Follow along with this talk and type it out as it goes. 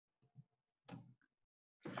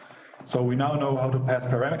So we now know how to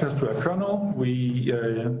pass parameters to a kernel. We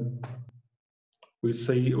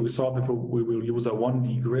saw that we will use a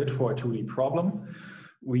 1D grid for a 2D problem.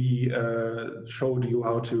 We showed you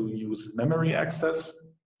how to use memory access,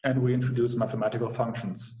 and we introduced mathematical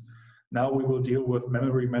functions. Now we will deal with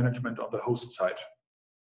memory management on the host side.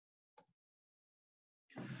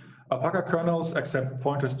 Alpaka kernels accept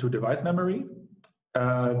pointers to device memory.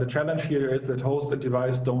 The challenge here is that host and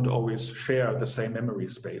device don't always share the same memory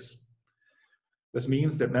space. This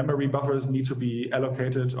means that memory buffers need to be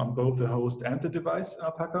allocated on both the host and the device in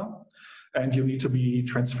Alpaka, and you need to be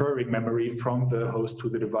transferring memory from the host to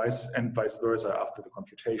the device and vice versa after the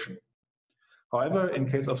computation. However, in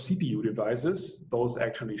case of CPU devices, those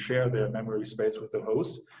actually share their memory space with the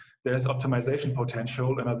host. There's optimization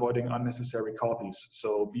potential in avoiding unnecessary copies,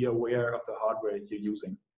 so be aware of the hardware you're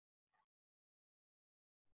using.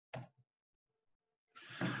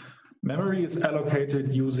 Memory is allocated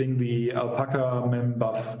using the alpaka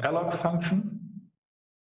membuff-alloc function.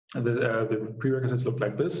 The prerequisites look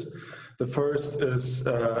like this. The first is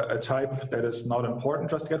a type that is not important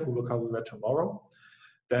just yet. We will cover that tomorrow.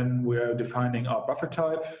 Then we're defining our buffer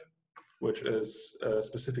type, which is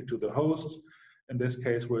specific to the host. In this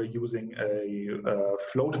case, we're using a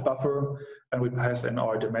float buffer, and we pass in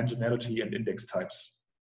our dimensionality and index types.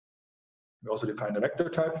 We also define a vector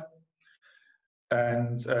type.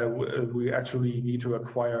 And we actually need to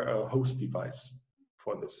acquire a host device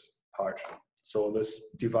for this part. So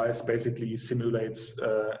this device basically simulates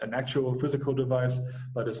an actual physical device,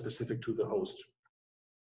 but is specific to the host.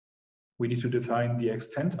 We need to define the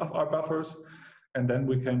extent of our buffers, and then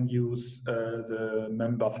we can use the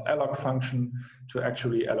membuff-alloc function to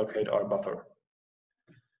actually allocate our buffer.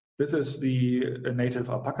 This is the native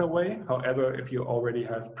Alpaka way. However, if you already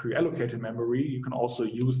have pre-allocated memory, you can also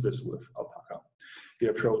use this with Alpaka. The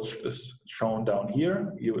approach is shown down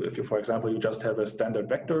here. If you, for example, you just have a standard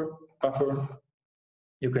vector buffer,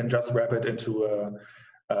 you can just wrap it into a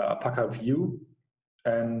Alpaka view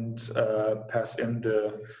and pass in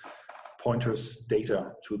the pointer's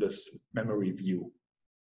data to this memory view.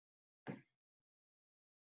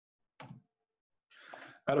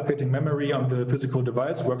 Allocating memory on the physical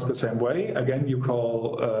device works the same way. Again, you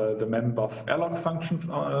call the membuff-alloc function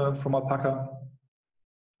from Alpaka.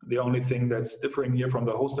 The only thing that's differing here from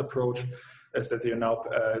the host approach is that you're now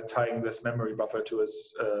tying this memory buffer to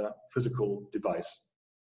its physical device.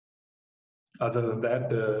 Other than that,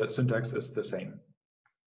 the syntax is the same.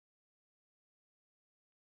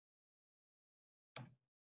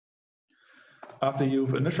 After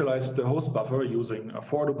you've initialized the host buffer using a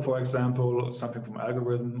for loop, for example, something from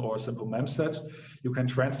algorithm or a simple memset, you can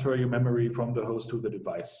transfer your memory from the host to the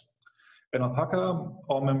device. In Alpaka,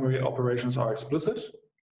 all memory operations are explicit.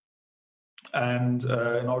 And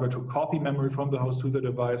in order to copy memory from the host to the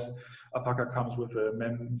device, Alpaka comes with a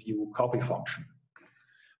memView copy function.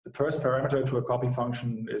 The first parameter to a copy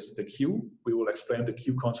function is the queue. We will explain the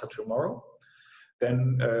queue concept tomorrow.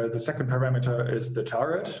 Then the second parameter is the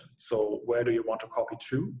target. So where do you want to copy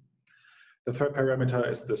to? The third parameter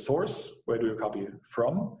is the source. Where do you copy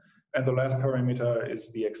from? And the last parameter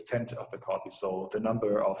is the extent of the copy. So the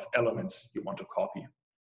number of elements you want to copy.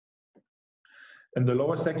 In the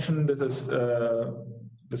lower section, this is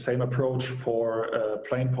the same approach for a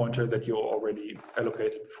plain pointer that you already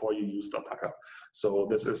allocated before you used Alpaka. So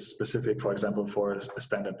this is specific, for example, for a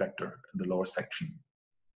standard vector in the lower section.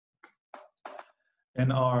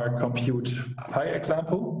 In our compute pi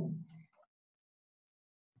example,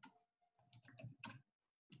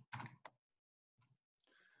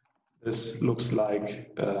 this looks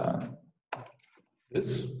like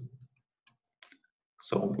this.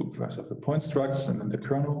 So we first have the point structs and then the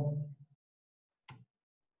kernel.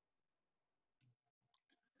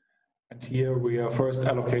 And here we are first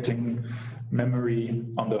allocating memory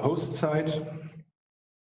on the host side.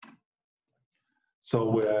 So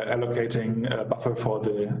we're allocating a buffer for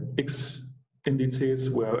the X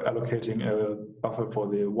indices, we're allocating a buffer for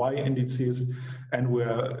the Y indices, and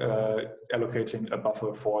we're allocating a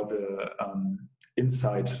buffer for the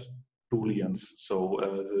inside Booleans, so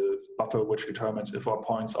the buffer which determines if our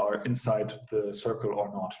points are inside the circle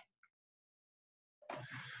or not.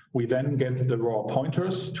 We then get the raw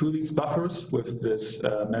pointers to these buffers with this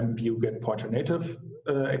memView getPointerNative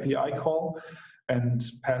API call, and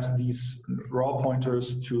pass these raw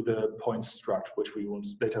pointers to the point struct, which we will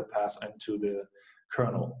later pass into the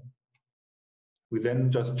kernel. We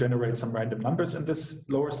then just generate some random numbers in this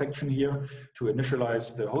lower section here to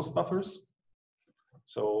initialize the host buffers,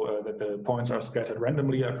 so that the points are scattered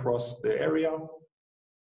randomly across the area.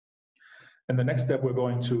 In the next step, we're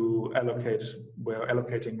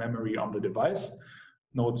allocating memory on the device.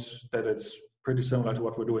 note that it's pretty similar to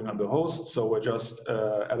what we're doing on the host. So we're just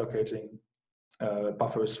allocating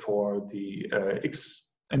buffers for the X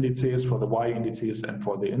indices, for the Y indices, and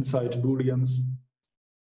for the inside booleans.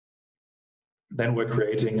 Then we're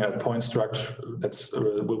creating a point struct that's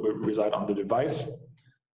will reside on the device.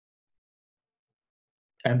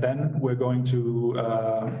 And then we're going to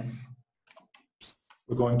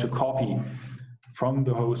copy from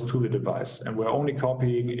the host to the device. And we're only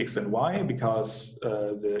copying X and Y because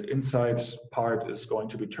the inside part is going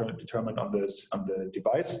to be determined on the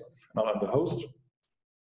device, not on the host.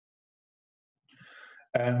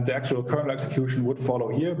 And the actual kernel execution would follow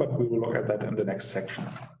here, but we will look at that in the next section.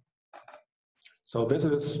 So this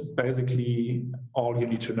is basically all you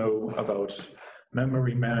need to know about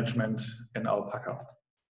memory management in Alpaca.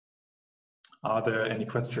 Are there any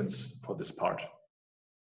questions for this part?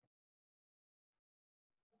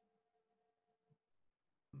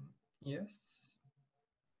 Yes.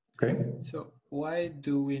 Okay. So why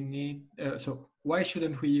do we need, why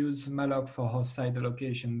shouldn't we use malloc for host side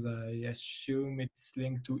allocations? I assume it's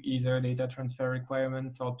linked to either data transfer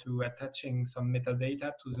requirements or to attaching some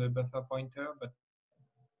metadata to the buffer pointer, but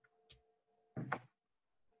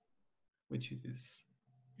which it is?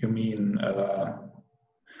 You mean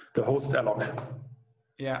the host alloc?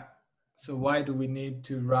 Yeah. So why do we need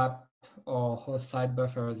to wrap our host side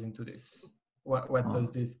buffers into this? What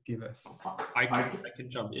does this give us? I can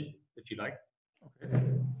jump in if you like. Okay.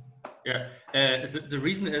 Yeah, the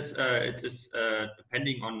reason is it is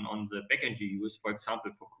depending on the backend you use. For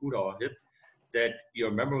example, for CUDA or HIP, that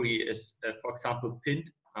your memory is, for example, pinned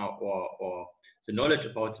or the knowledge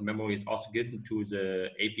about the memory is also given to the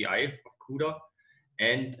API of CUDA,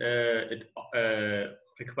 and it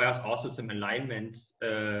requires also some alignments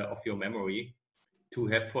of your memory to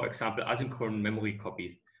have, for example, asynchronous memory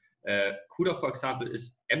copies. CUDA, for example,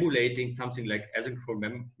 is emulating something like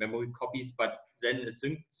asynchronous memory copies, but then is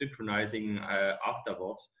synchronizing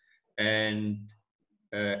afterwards. And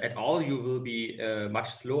at all, you will be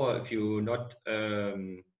much slower if you not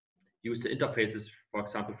use the interfaces, for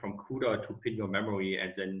example, from CUDA to pin your memory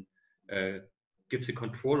and then give the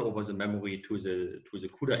control over the memory to the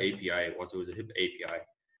CUDA API or to the HIP API.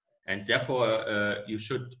 And therefore, you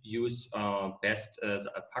should use best the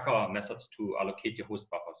alpaka methods to allocate your host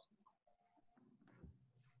buffers.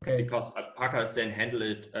 Okay. Because alpaka then handle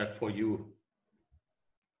it for you.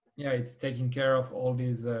 Yeah, it's taking care of all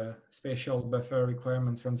these special buffer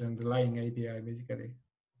requirements from the underlying API, basically.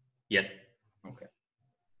 Yes. Okay.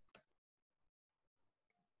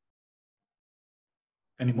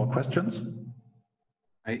 Any more questions?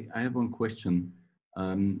 I have one question.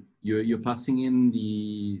 You're passing in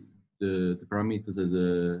the parameters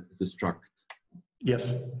as a struct.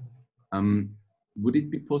 Yes. Would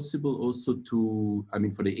it be possible also to, I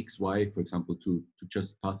mean, for the XY, for example, to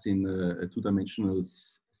just pass in a two-dimensional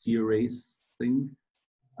C arrays thing?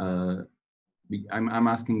 I'm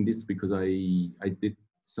asking this because I did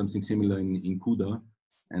something similar in CUDA,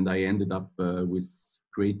 and I ended up with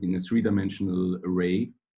creating a three-dimensional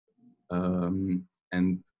array.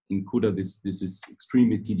 And in CUDA, this is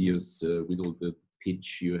extremely tedious with all the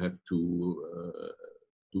pitch you have to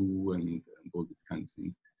do and all these kind of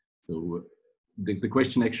things. So the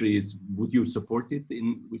question actually is, would you support it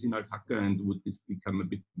within Alpaka, and would this become a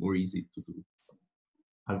bit more easy to do?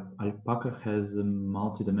 Alpaka has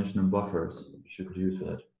multi-dimensional buffers which you could use for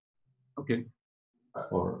that. Okay.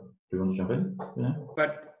 Or do you want to jump in? Yeah.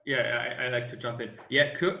 But yeah, I like to jump in.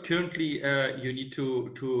 Yeah, currently you need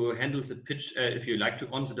to handle the pitch if you like to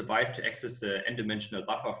on the device to access the n-dimensional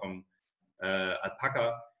buffer from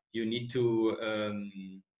Alpaka. You need to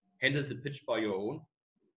handle the pitch by your own,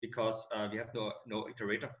 because we have no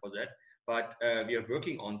iterator for that. But we are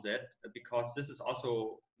working on that because this is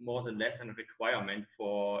also more than less a requirement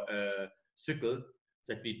for Cycle,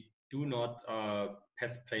 that we do not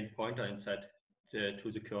pass plain pointer inside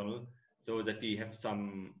to the kernel, so that we have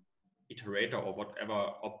some iterator or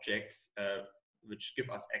whatever objects which give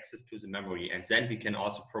us access to the memory. And then we can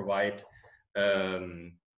also provide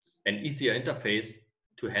an easier interface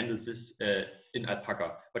to handle this in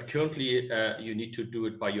Alpaka. But currently, you need to do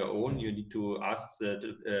it by your own. You need to ask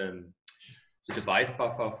the device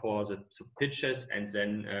buffer for the pitches, and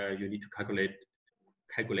then you need to calculate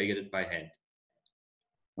it by hand.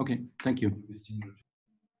 Okay, thank you.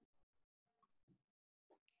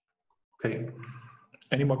 Okay.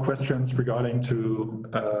 Any more questions regarding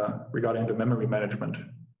the memory management?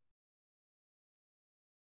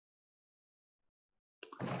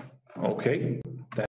 Okay.